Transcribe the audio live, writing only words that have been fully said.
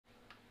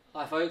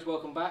Hi folks,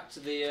 welcome back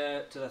to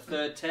the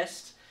third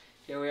test.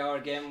 Here we are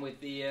again with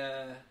the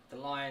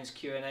Lions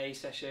Q&A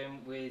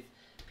session with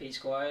Pete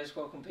Squires.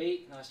 Welcome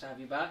Pete, nice to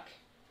have you back.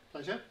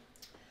 Pleasure.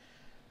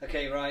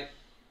 Okay, right,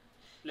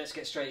 let's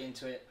get straight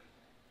into it.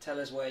 Tell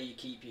us where you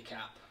keep your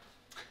cap.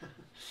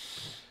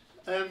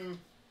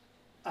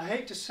 I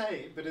hate to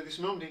say it, but at this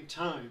moment in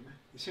time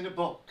it's in a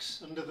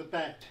box under the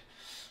bed,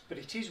 but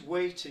it is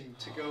waiting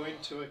to go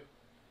into a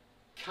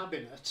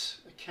cabinet,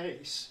 a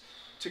case,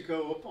 to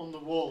go up on the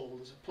wall.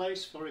 There's a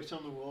place for it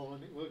on the wall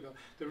and it will go.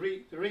 The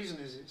reason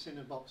is it's in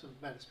a box under the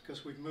bed is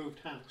because we've moved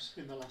house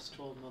in the last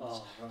 12 months.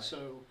 Oh, right.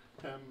 So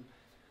you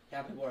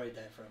have been worried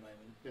there for a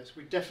moment. yes,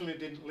 we definitely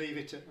didn't leave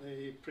it at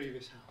the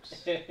previous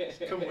house.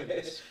 Come with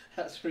us.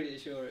 That's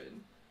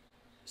reassuring.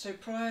 So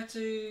prior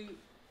to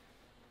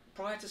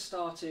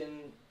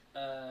starting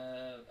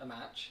a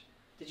match,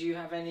 did you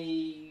have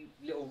any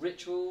little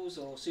rituals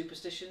or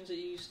superstitions that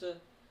you used to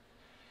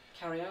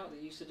carry out, that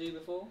you used to do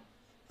before?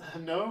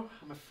 No,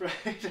 I'm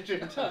afraid I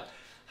didn't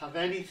have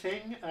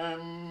anything.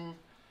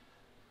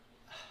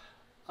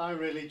 I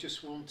really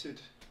just wanted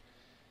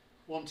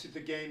the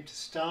game to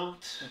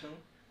start.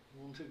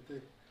 Wanted the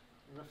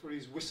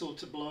referee's whistle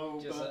to blow,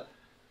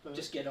 but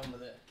just get on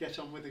with it. Get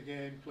on with the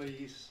game,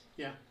 please.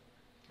 Yeah.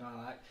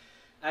 Oh,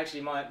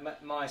 actually,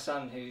 my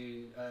son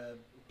who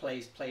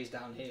plays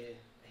down here,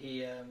 he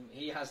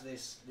has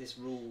this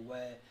rule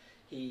where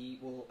he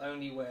will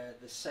only wear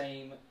the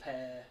same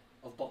pair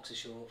of boxer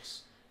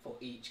shorts for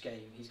each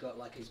game. He's got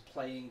like his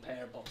playing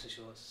pair of boxer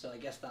shorts, so I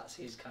guess that's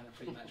his kind of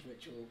pre-match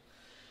ritual.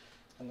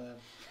 And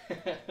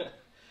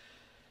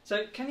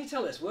so, can you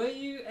tell us, were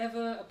you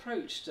ever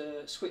approached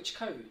to switch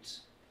codes?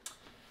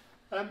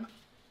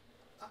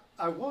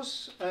 I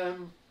was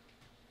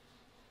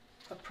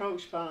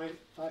approached by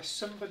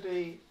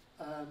somebody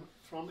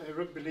from a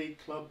rugby league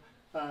club,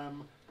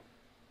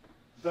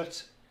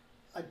 but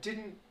I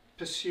didn't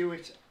pursue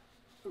it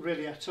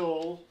really at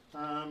all.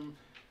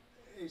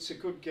 It's a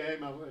good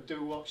game. I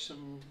do watch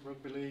some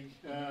rugby league,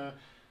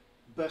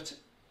 but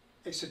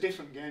it's a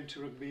different game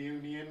to rugby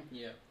union.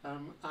 Yeah.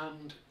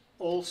 And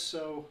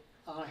also,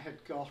 I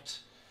had got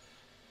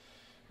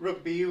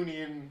rugby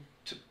union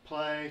to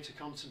play, to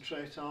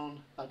concentrate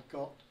on. I'd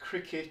got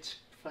cricket,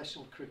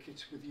 professional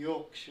cricket with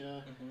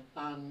Yorkshire,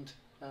 and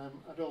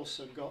I'd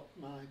also got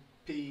my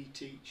PE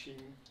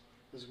teaching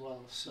as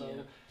well. So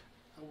yeah.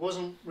 I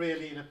wasn't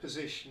really in a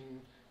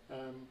position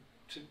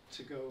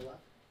to go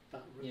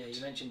that route. Yeah, you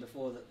mentioned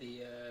before that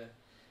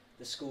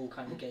the school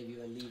kind of gave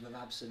you a leave of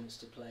absence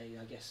to play.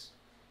 I guess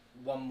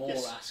one more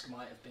ask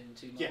might have been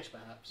too much,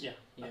 perhaps. Yeah,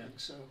 I think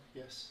so.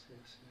 Yes.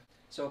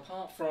 So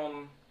apart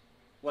from,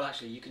 well,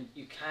 actually, you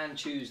can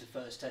choose the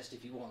first test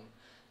if you want,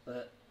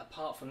 but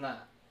apart from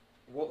that,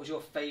 what was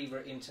your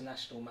favourite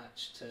international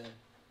match to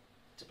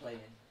play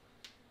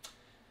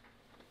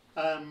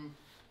in?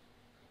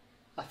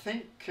 I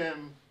think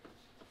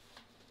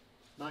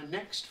my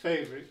next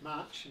favourite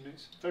match, and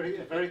it's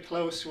a very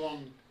close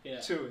one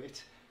to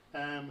it,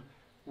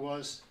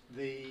 was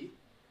the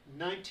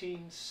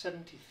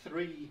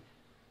 1973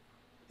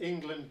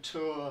 England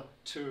tour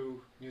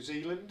to New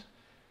Zealand.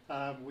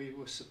 We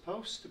were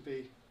supposed to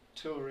be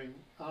touring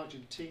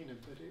Argentina,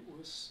 but it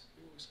was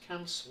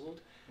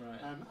cancelled,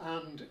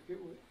 and it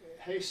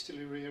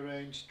hastily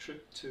rearranged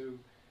trip to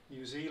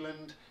New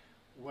Zealand,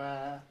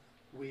 where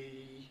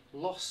we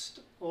lost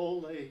all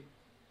the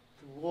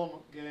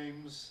warm-up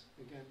games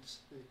against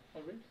the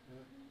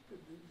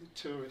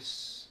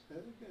tourists,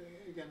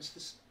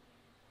 against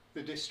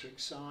the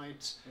district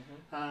sides,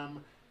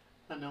 and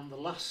on the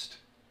last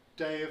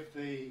day of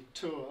the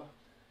tour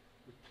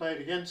we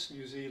played against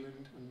New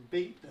Zealand and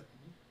beat them,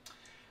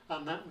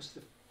 and that was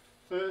the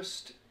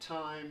first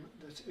time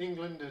that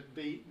England had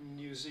beaten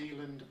New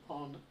Zealand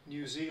on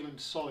New Zealand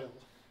soil.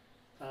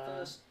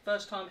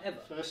 First time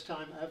ever? First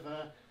time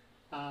ever.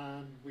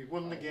 And we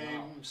won the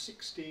game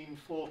 16-14,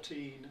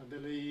 I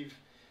believe,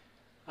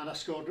 and I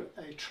scored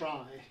a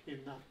try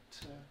in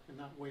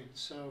that win.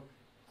 So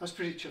I was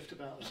pretty chuffed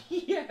about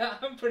it. Yeah,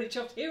 I'm pretty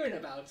chuffed hearing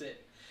about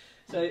it.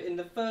 So in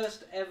the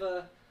first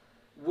ever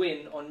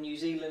win on New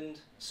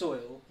Zealand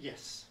soil,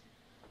 yes,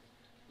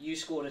 you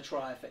scored a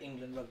try for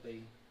England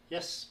rugby.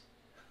 Yes.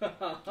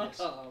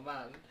 Yes. Oh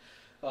man,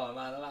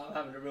 I'm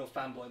having a real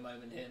fanboy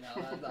moment here now.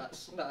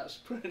 That's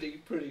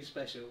pretty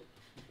special.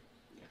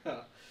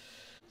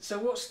 So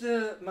what's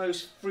the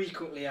most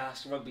frequently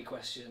asked rugby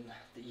question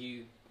that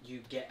you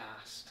get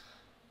asked?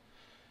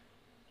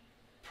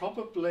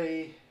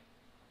 Probably,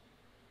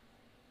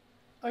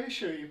 are you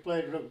sure you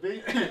played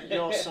rugby?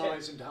 Your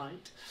size and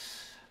height,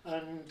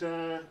 and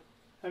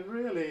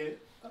really,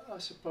 I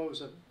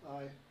suppose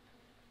I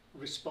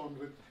respond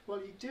with, well,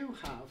 you do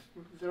have.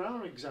 There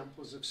are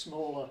examples of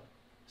smaller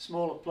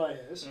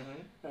players,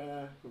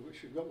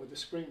 which we've got with the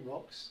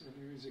Springboks, and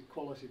who is a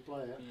quality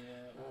player.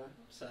 Yeah,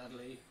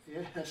 sadly.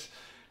 Yes.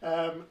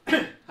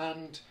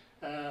 And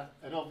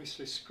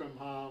obviously scrum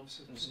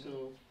halves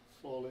still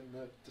fall in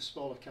the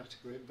smaller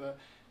category, but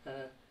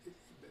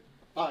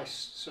by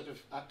sort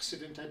of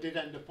accident I did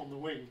end up on the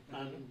wing,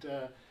 and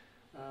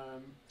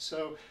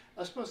So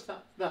I suppose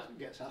that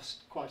gets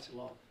asked quite a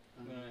lot.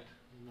 Right.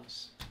 And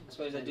that's I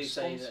suppose they do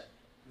say that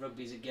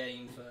rugby's a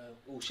game for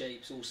all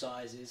shapes, all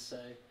sizes. So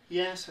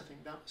yes, I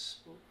think that's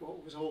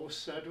what was always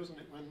said, wasn't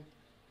it? When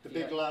the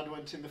big lad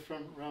went in the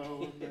front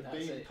row and the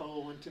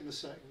beanpole went in the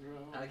second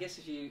row. And I guess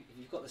if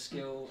you've got the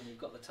skill and you've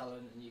got the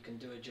talent and you can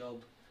do a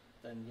job,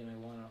 then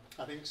why not?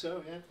 I think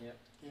so. Yeah. Yeah.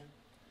 Yeah.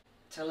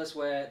 Tell us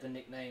where the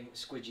nickname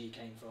Squidgy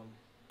came from.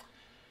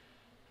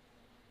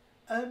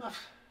 I've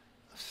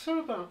thought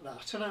about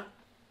that, and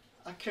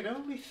I can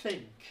only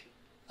think.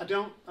 I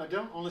don't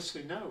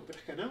honestly know, but I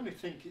can only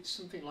think it's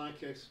something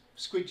like a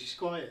Squidgy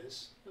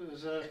Squires.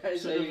 So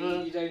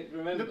you don't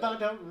remember?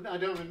 But I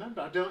don't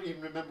remember. I don't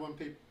even remember when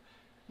people.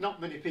 Not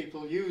many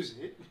people use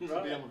it, to be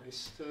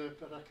honest,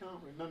 but I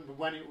can't remember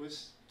when it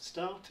was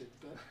started.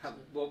 But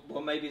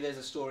well, maybe there's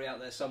a story out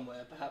there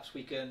somewhere. Perhaps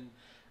we can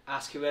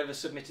ask whoever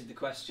submitted the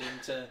question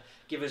to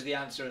give us the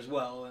answer as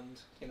well,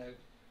 and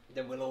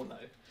then we'll all know.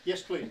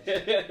 Yes, please.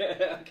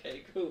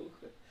 Okay, cool.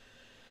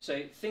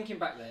 So thinking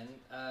back then,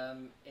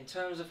 in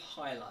terms of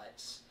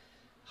highlights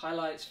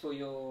for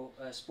your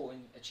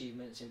sporting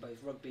achievements in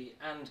both rugby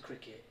and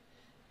cricket,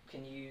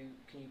 can you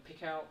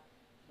pick out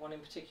one in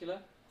particular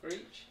for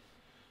each?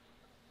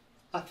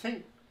 I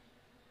think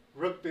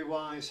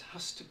rugby-wise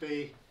has to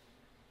be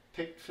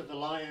picked for the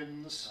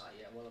Lions.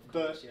 Yeah, well, of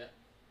course, but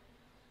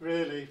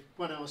really,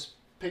 when I was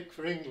picked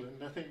for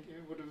England, I think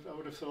I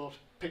would have thought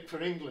picked for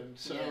England.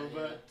 So,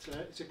 but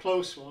it's a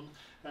close one.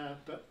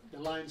 But the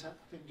Lions, I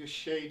think, just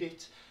shade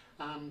it.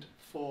 And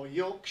for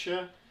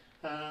Yorkshire,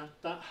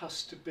 that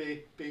has to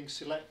be being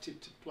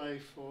selected to play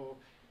for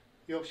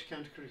Yorkshire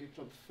County Cricket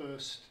Club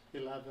first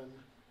 11.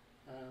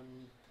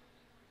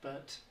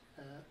 But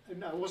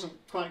I wasn't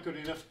quite good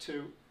enough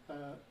to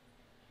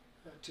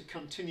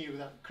continue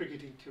that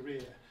cricketing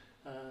career,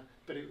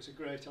 but it was a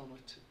great honour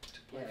to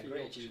play for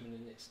great Yorkshire. achievement,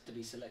 and it's to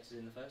be selected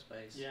in the first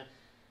place. Yeah.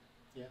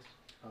 Yes.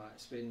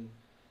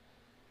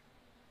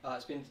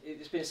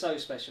 It's been so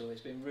special.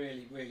 It's been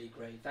really, really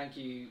great. Thank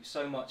you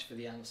so much for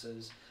the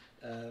answers.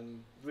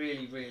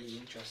 Really, really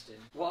interesting.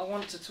 What I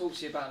want to talk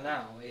to you about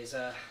now is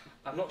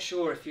I'm not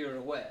sure if you're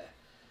aware,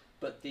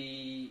 but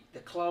the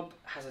club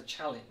has a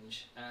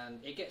challenge,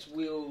 and it gets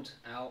wheeled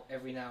out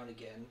every now and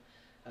again.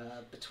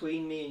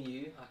 Between me and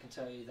you, I can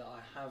tell you that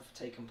I have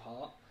taken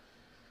part.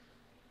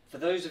 For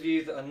those of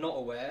you that are not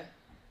aware,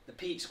 the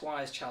Peter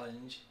Squires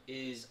Challenge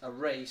is a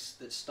race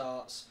that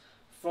starts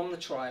from the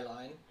try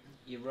line.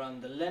 You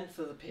run the length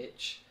of the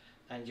pitch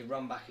and you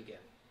run back again.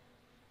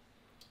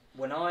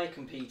 When I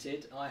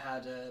competed, I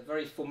had a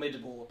very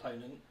formidable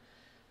opponent,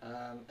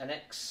 an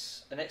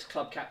ex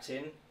club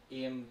captain,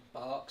 Ian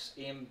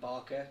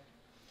Barker.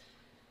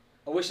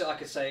 I wish that I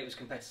could say it was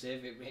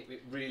competitive.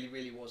 It really,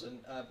 really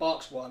wasn't.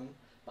 Barks won,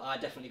 but I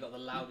definitely got the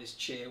loudest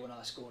cheer when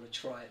I scored a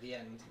try at the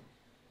end.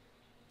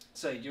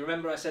 So, do you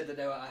remember I said that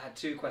I had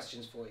two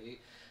questions for you?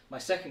 My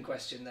second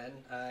question then,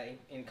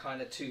 in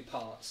kind of two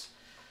parts.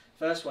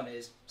 First one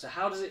is, so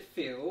how does it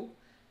feel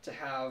to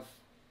have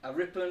a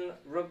Ripon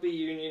Rugby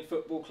Union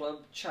Football Club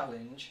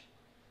challenge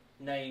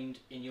named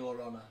in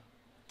your honour?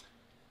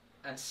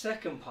 And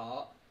second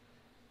part,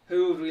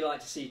 who would we like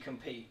to see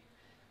compete?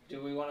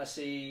 Do we want to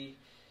see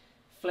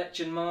Fletch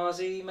and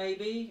Marzi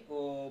maybe,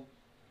 or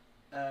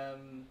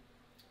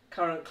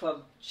current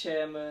club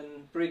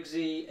chairman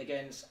Briggsy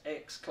against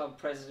ex-club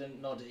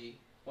president Noddy?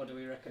 What do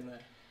we reckon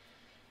there?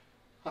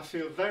 I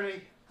feel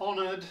very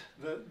honoured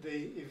that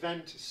the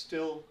event is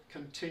still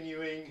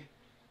continuing,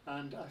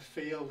 and I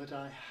feel that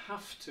I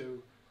have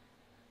to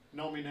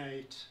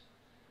nominate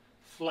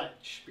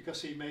Fletch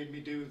because he made me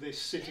do this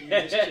sitting in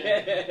this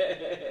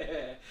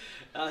chair.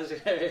 That was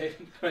a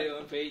great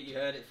one, Pete. You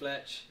heard it,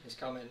 Fletch. He's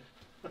coming.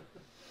 Do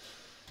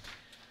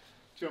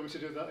you want me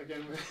to do that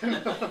again with him?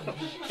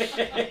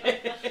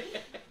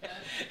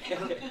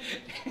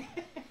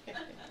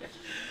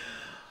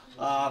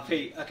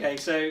 Pete. Okay,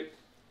 so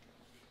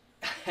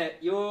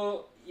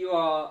you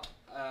are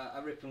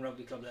a Ripon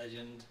Rugby Club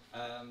legend,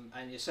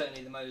 and you're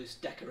certainly the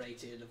most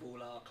decorated of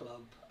all our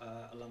club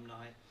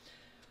alumni.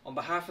 On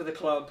behalf of the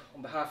club,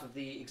 on behalf of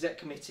the exec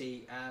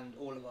committee and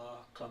all of our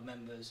club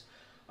members,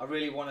 I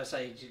really want to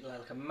say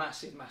like a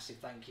massive, massive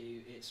thank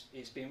you.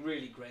 It's been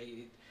really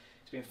great.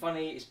 It's been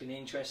funny. It's been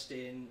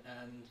interesting,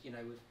 and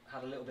we've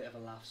had a little bit of a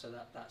laugh. So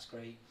that's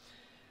great.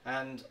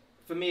 And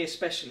for me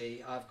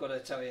especially, I've got to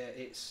tell you,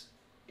 it's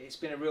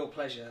been a real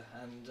pleasure,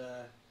 and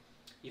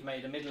you've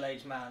made a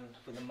middle-aged man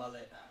with a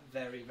mullet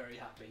very, very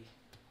happy.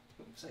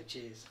 So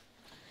cheers.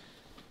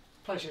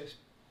 Pleasure. It's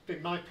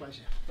been my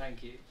pleasure.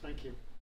 Thank you. Thank you.